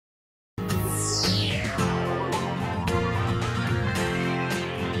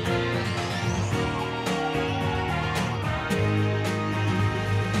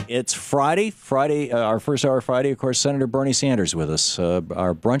It's Friday. Our first hour Friday, of course, Senator Bernie Sanders with us.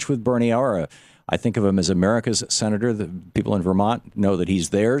 Our Brunch with Bernie hour. I think of him as America's senator. The people in Vermont know that he's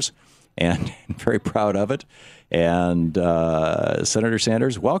theirs, and very proud of it. And Senator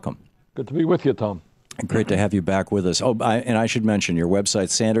Sanders, welcome. Good to be with you, Tom. Great to have you back with us. And I should mention your website,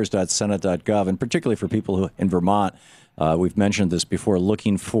 sanders.senate.gov, and particularly for people who in Vermont, we've mentioned this before,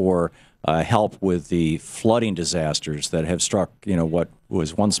 looking for help with the flooding disasters that have struck, what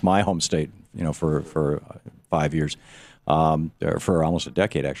was once my home state, for 5 years, or for almost a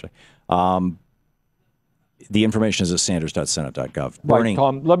decade, actually. The information is at sanders.senate.gov. Right,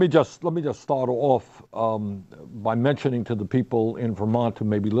 Tom. Let me just start off by mentioning to the people in Vermont who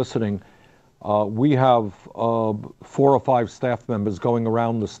may be listening, we have 4 or 5 staff members going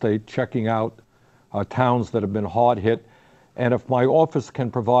around the state checking out towns that have been hard hit. And if my office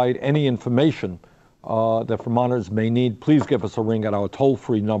can provide any information that Vermonters may need, please give us a ring at our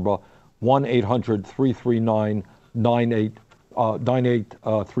toll-free number,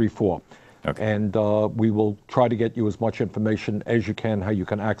 1-800-339-9834. Okay. And we will try to get you as much information as you can, how you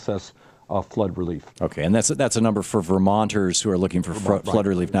can access flood relief. Okay, and that's a number for Vermonters who are looking for flood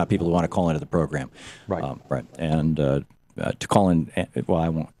relief, not people who want to call into the program. Right. Right. And to call in,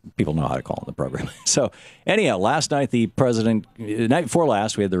 people know how to call in the program. So anyhow, last night the night before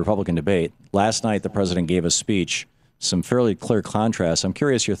last, we had the Republican debate. Last night the president gave a speech, some fairly clear contrasts. I'm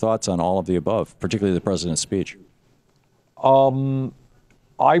curious your thoughts on all of the above, particularly the president's speech. I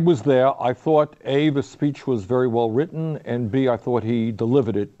was there. I thought, A, the speech was very well written, and B, I thought he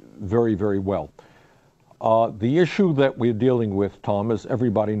delivered it very, very well. The issue that we're dealing with, Tom, as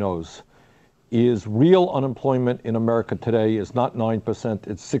everybody knows, is real unemployment in America today is not 9%,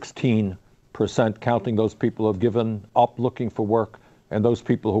 it's 16%, counting those people who have given up looking for work and those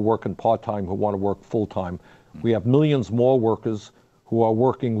people who work in part-time who want to work full-time. We have millions more workers who are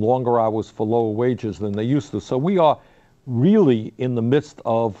working longer hours for lower wages than they used to. So we are really in the midst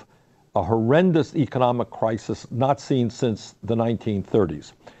of a horrendous economic crisis not seen since the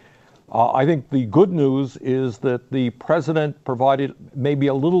 1930s. I think the good news is that the president provided maybe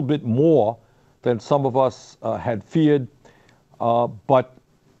a little bit more than some of us had feared, but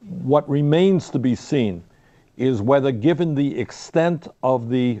what remains to be seen is whether, given the extent of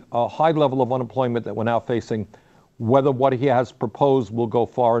the high level of unemployment that we're now facing, whether what he has proposed will go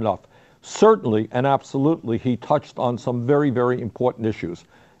far enough. Certainly and absolutely, he touched on some very, very important issues.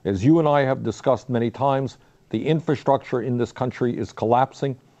 As you and I have discussed many times, the infrastructure in this country is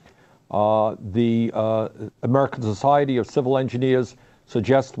collapsing. The American Society of Civil Engineers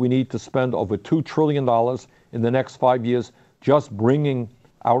suggests we need to spend over $2 trillion in the next 5 years just bringing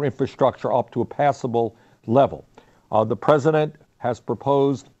our infrastructure up to a passable level. The president has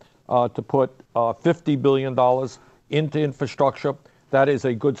proposed to put $50 billion into infrastructure. That is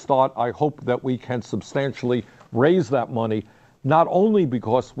a good start. I hope that we can substantially raise that money, not only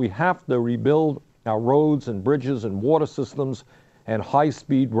because we have to rebuild our roads and bridges and water systems and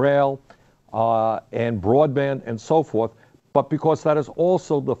high-speed rail and broadband and so forth, but because that is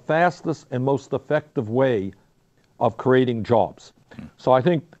also the fastest and most effective way of creating jobs. So I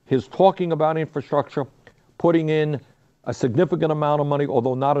think his talking about infrastructure, putting in a significant amount of money,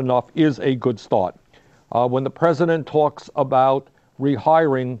 although not enough, is a good start. When the president talks about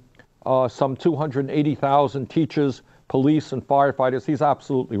rehiring some 280,000 teachers, police, and firefighters, he's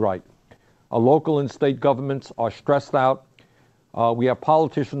absolutely right. Local and state governments are stressed out. We have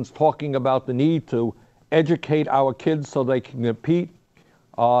politicians talking about the need to educate our kids so they can compete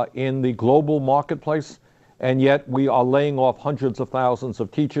in the global marketplace, and yet we are laying off hundreds of thousands of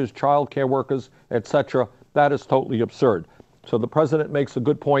teachers, child care workers, etc. That is totally absurd. So the president makes a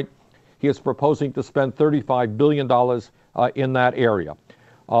good point. He is proposing to spend $35 billion in that area.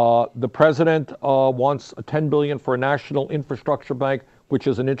 The president wants $10 billion for a national infrastructure bank, which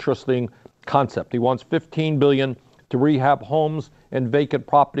is an interesting concept. He wants $15 billion to rehab homes and vacant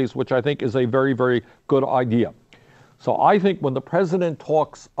properties, which I think is a very, very good idea. So I think when the president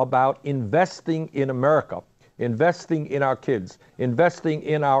talks about investing in America, investing in our kids, investing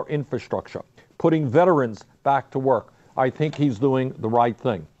in our infrastructure, putting veterans back to work, I think he's doing the right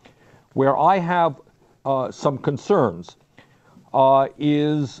thing. Where I have some concerns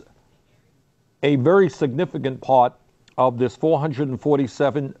is a very significant part of this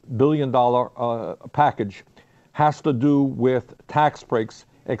 $447 billion package has to do with tax breaks,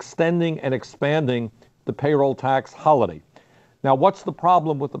 extending and expanding the payroll tax holiday. Now, what's the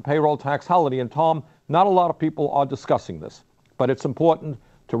problem with the payroll tax holiday? And Tom, not a lot of people are discussing this, but it's important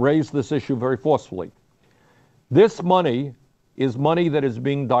to raise this issue very forcefully. This money is money that is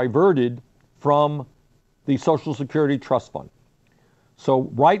being diverted from the Social Security Trust Fund.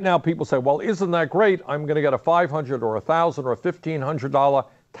 So right now people say, well, isn't that great? I'm going to get a $500 or $1,000 or a $1,500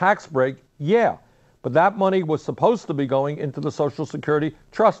 tax break. Yeah, but that money was supposed to be going into the Social Security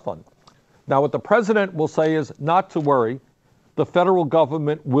Trust Fund. Now, what the president will say is not to worry. The federal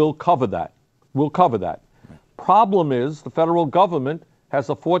government will cover that. Will cover that. Problem is the federal government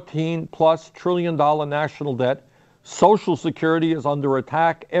has a $14+ trillion national debt. Social Security is under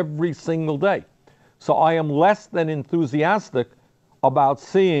attack every single day. So I am less than enthusiastic about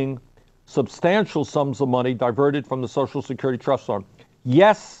seeing substantial sums of money diverted from the Social Security Trust Fund.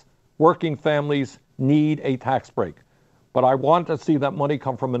 Yes, working families need a tax break, but I want to see that money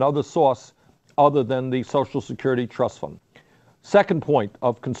come from another source other than the Social Security Trust Fund. Second point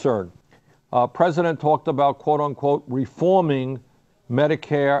of concern, President talked about, quote unquote, reforming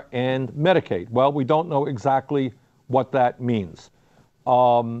Medicare and Medicaid. Well, we don't know exactly what that means.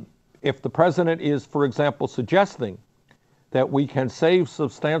 If the president is, for example, suggesting that we can save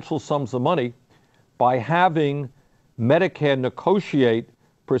substantial sums of money by having Medicare negotiate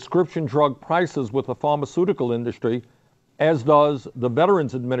prescription drug prices with the pharmaceutical industry, as does the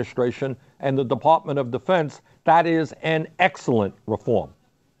Veterans Administration and the Department of Defense, that is an excellent reform.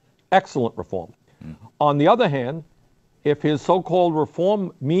 Excellent reform. Mm-hmm. On the other hand, if his so-called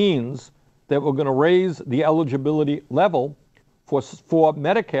reform means that we're going to raise the eligibility level for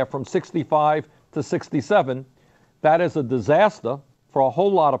Medicare from 65 to 67, that is a disaster for a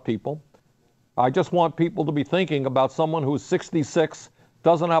whole lot of people. I just want people to be thinking about someone who's 66,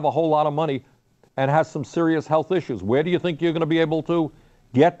 doesn't have a whole lot of money, and has some serious health issues. Where do you think you're going to be able to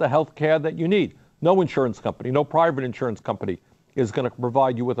get the health care that you need? No insurance company, no private insurance company is going to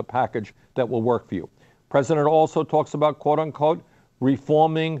provide you with a package that will work for you. President also talks about, quote unquote,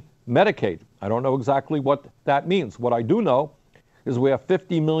 reforming Medicaid. I don't know exactly what that means. What I do know is we have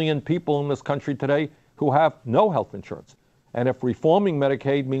 50 million people in this country today who have no health insurance. And if reforming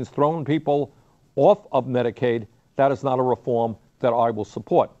Medicaid means throwing people off of Medicaid, that is not a reform that I will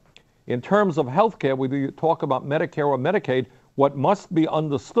support. In terms of health care, whether you talk about Medicare or Medicaid, what must be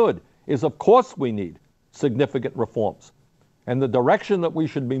understood is, of course, we need significant reforms. And the direction that we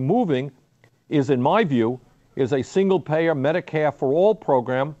should be moving is, in my view, is a single-payer Medicare for all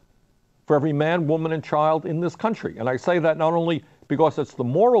program for every man, woman, and child in this country. And I say that not only because it's the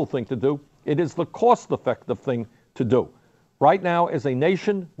moral thing to do, it is the cost-effective thing to do. Right now, as a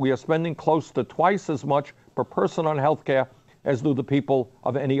nation, we are spending close to twice as much per person on health care as do the people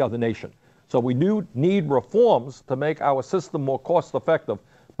of any other nation. So we do need reforms to make our system more cost-effective,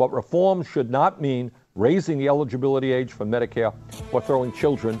 but reforms should not mean raising the eligibility age for Medicare or throwing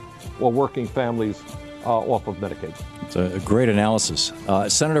children or working families off of Medicaid. It's a great analysis.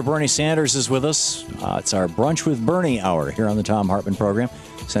 Senator Bernie Sanders is with us. It's our Brunch with Bernie hour here on the Thom Hartmann Program.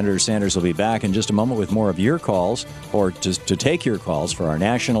 Senator Sanders will be back in just a moment with more of your calls, or just to take your calls for our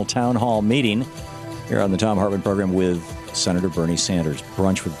national town hall meeting here on the Thom Hartmann Program with Senator Bernie Sanders.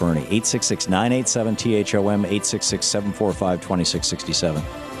 Brunch with Bernie, 866-987-THOM, 866-745-2667.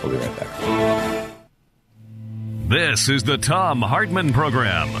 We'll be right back. This is the Thom Hartmann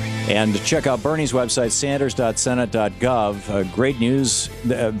Program. And check out Bernie's website, sanders.senate.gov. Great news,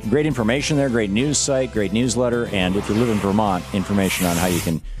 great information there, great news site, great newsletter, and if you live in Vermont, information on how you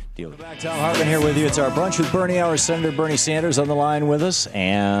can deal with it. Back, Thom Hartmann here with you. It's our Brunch with Bernie hour. Senator Bernie Sanders on the line with us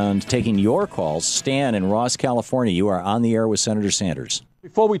and taking your calls. Stan in Ross, California, you are on the air with Senator Sanders.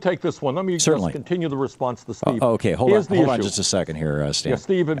 Before we take this one, let me just continue the response to Steve. Okay, hold on just a second here, Stan. Yeah,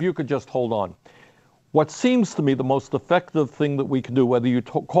 Steve, if you could just hold on. What seems to me the most effective thing that we can do, whether you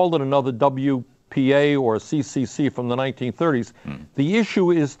call it another WPA or a CCC from the 1930s, the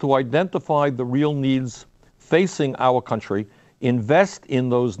issue is to identify the real needs facing our country, invest in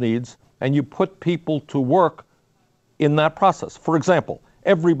those needs, and you put people to work in that process. For example,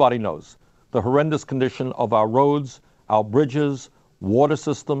 everybody knows the horrendous condition of our roads, our bridges, water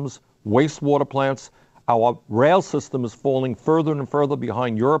systems, wastewater plants. Our rail system is falling further and further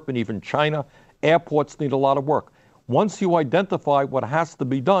behind Europe and even China. Airports need a lot of work. Once you identify what has to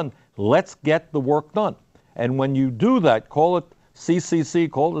be done, let's get the work done. And when you do that, call it CCC,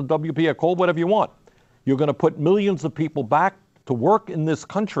 call it WPA, call it whatever you want. You're going to put millions of people back to work in this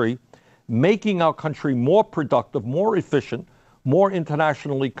country, making our country more productive, more efficient, more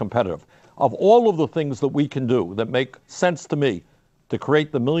internationally competitive. Of all of the things that we can do that make sense to me to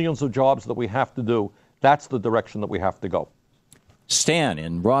create the millions of jobs that we have to do, that's the direction that we have to go. Stan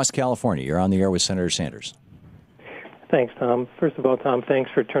in Ross, California. You're on the air with Senator Sanders. Thanks, Tom. First of all, Tom,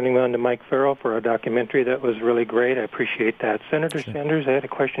 thanks for turning me on to Mike Farrell for a documentary. That was really great. I appreciate that. Senator Sanders, I had a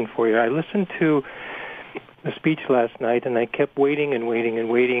question for you. I listened to the speech last night, and I kept waiting and waiting and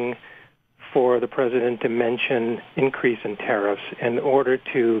waiting for the president to mention increase in tariffs in order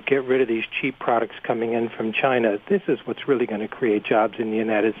to get rid of these cheap products coming in from China. This is what's really going to create jobs in the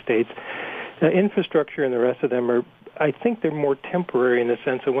United States. Infrastructure and the rest of them are, I think they're more temporary in the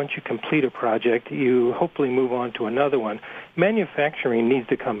sense that once you complete a project, you hopefully move on to another one. Manufacturing needs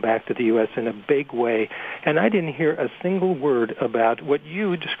to come back to the U.S. in a big way. And I didn't hear a single word about what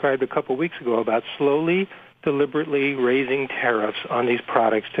you described a couple weeks ago about slowly, deliberately raising tariffs on these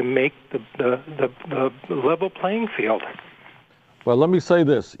products to make the level playing field. Well, let me say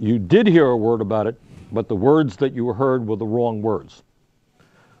this. You did hear a word about it, but the words that you heard were the wrong words.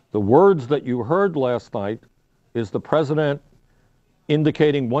 The words that you heard last night is the president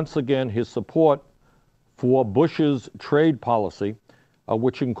indicating once again his support for Bush's trade policy,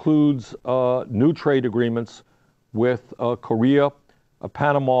 which includes new trade agreements with Korea,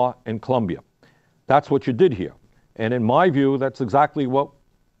 Panama, and Colombia. That's what you did hear. And in my view, that's exactly what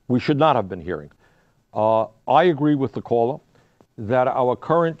we should not have been hearing. I agree with the caller that our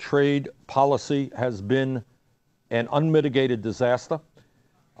current trade policy has been an unmitigated disaster,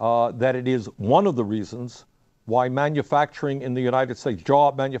 that it is one of the reasons why manufacturing in the United States,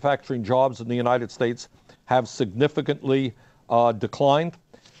 manufacturing jobs in the United States have significantly declined,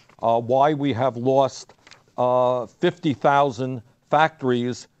 why we have lost 50,000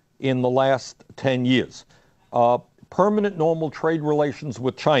 factories in the last 10 years. Permanent normal trade relations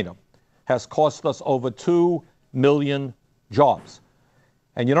with China has cost us over 2 million jobs.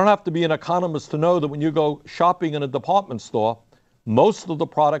 And you don't have to be an economist to know that when you go shopping in a department store, most of the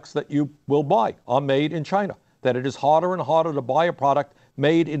products that you will buy are made in China, that it is harder and harder to buy a product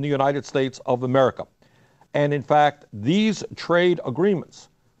made in the United States of America. And in fact, these trade agreements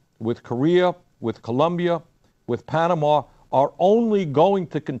with Korea, with Colombia, with Panama are only going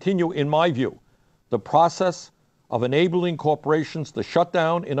to continue, in my view, the process of enabling corporations to shut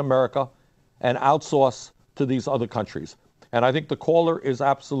down in America and outsource to these other countries. And I think the caller is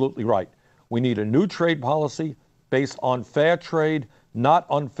absolutely right. We need a new trade policy based on fair trade, not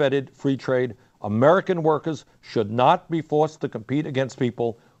unfettered free trade. American workers should not be forced to compete against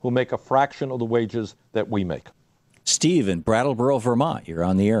people who make a fraction of the wages that we make. Steve in Brattleboro, Vermont, you're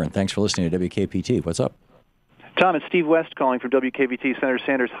on the air, and thanks for listening to WKPT. What's up? Tom, it's Steve West calling from WKVT. Senator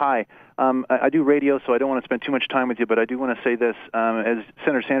Sanders, hi. I do radio, so I don't want to spend too much time with you, but I do want to say this. As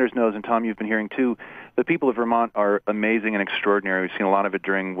Senator Sanders knows, and Tom, you've been hearing too, the people of Vermont are amazing and extraordinary. We've seen a lot of it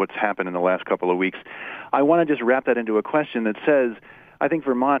during what's happened in the last couple of weeks. I want to just wrap that into a question that says, I think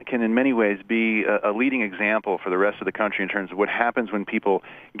Vermont can in many ways be a leading example for the rest of the country in terms of what happens when people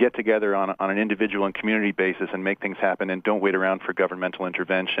get together on an individual and community basis and make things happen and don't wait around for governmental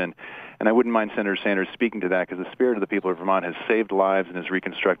intervention. And I wouldn't mind Senator Sanders speaking to that because the spirit of the people of Vermont has saved lives and is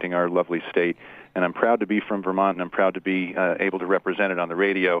reconstructing our lovely state. And I'm proud to be from Vermont and I'm proud to be able to represent it on the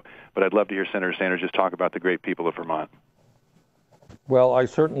radio. But I'd love to hear Senator Sanders just talk about the great people of Vermont. Well, I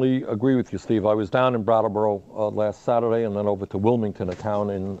certainly agree with you, Steve. I was down in Brattleboro last Saturday and then over to Wilmington, a town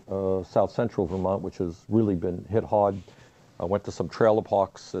in south central Vermont, which has really been hit hard. I went to some trailer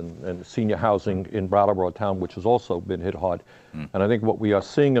parks and senior housing in Brattleboro town, which has also been hit hard. And I think what we are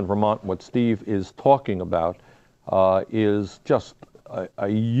seeing in Vermont, what Steve is talking about, is just a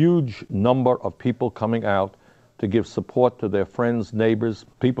huge number of people coming out to give support to their friends, neighbors.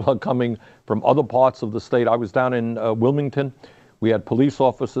 People are coming from other parts of the state. I was down in Wilmington. We had police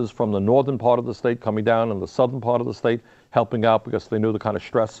officers from the northern part of the state coming down in the southern part of the state, helping out because they knew the kind of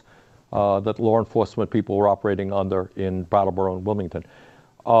stress that law enforcement people were operating under in Brattleboro and Wilmington.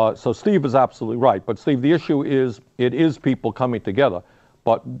 So Steve is absolutely right. But Steve, the issue is, it is people coming together,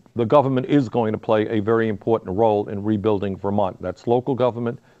 but the government is going to play a very important role in rebuilding Vermont. That's local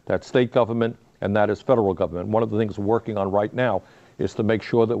government, that's state government, and that is federal government. One of the things we're working on right now is to make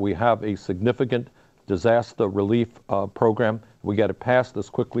sure that we have a significant disaster relief program. We get it passed as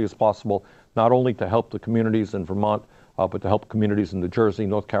quickly as possible, not only to help the communities in Vermont, but to help communities in New Jersey,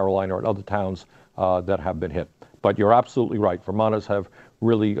 North Carolina, and other towns that have been hit. But you're absolutely right. Vermonters have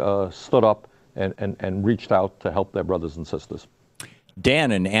really stood up and reached out to help their brothers and sisters.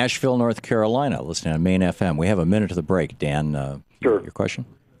 Dan in Asheville, North Carolina, listening on Maine FM. We have a minute to the break. Dan, Sure. Your question?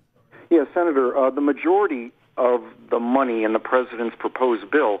 Yeah, Senator, the majority of the money in the president's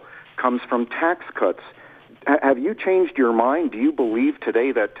proposed bill comes from tax cuts. Have you changed your mind? Do you believe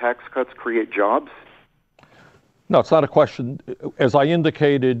today that tax cuts create jobs? No, it's not a question. As I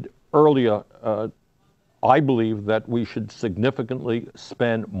indicated earlier, I believe that we should significantly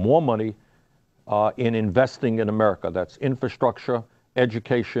spend more money in investing in America. That's infrastructure,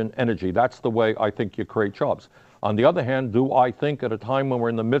 education, energy. That's the way I think you create jobs. On the other hand, do I think at a time when we're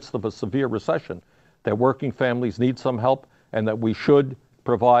in the midst of a severe recession that working families need some help and that we should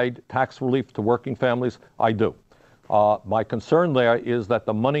provide tax relief to working families? I do. My concern there is that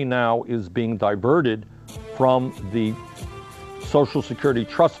the money now is being diverted from the Social Security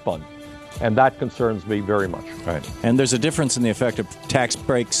Trust Fund, and that concerns me very much. Right. And there's a difference in the effect of tax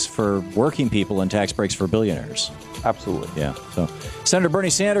breaks for working people and tax breaks for billionaires. Absolutely. Yeah. So, Senator Bernie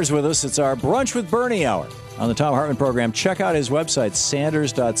Sanders with us. It's our Brunch with Bernie hour on the Thom Hartmann Program. Check out his website,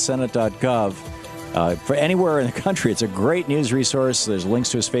 sanders.senate.gov. For anywhere in the country, it's a great news resource. There's links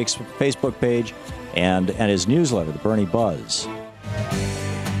to his Facebook page and his newsletter, the Bernie Buzz.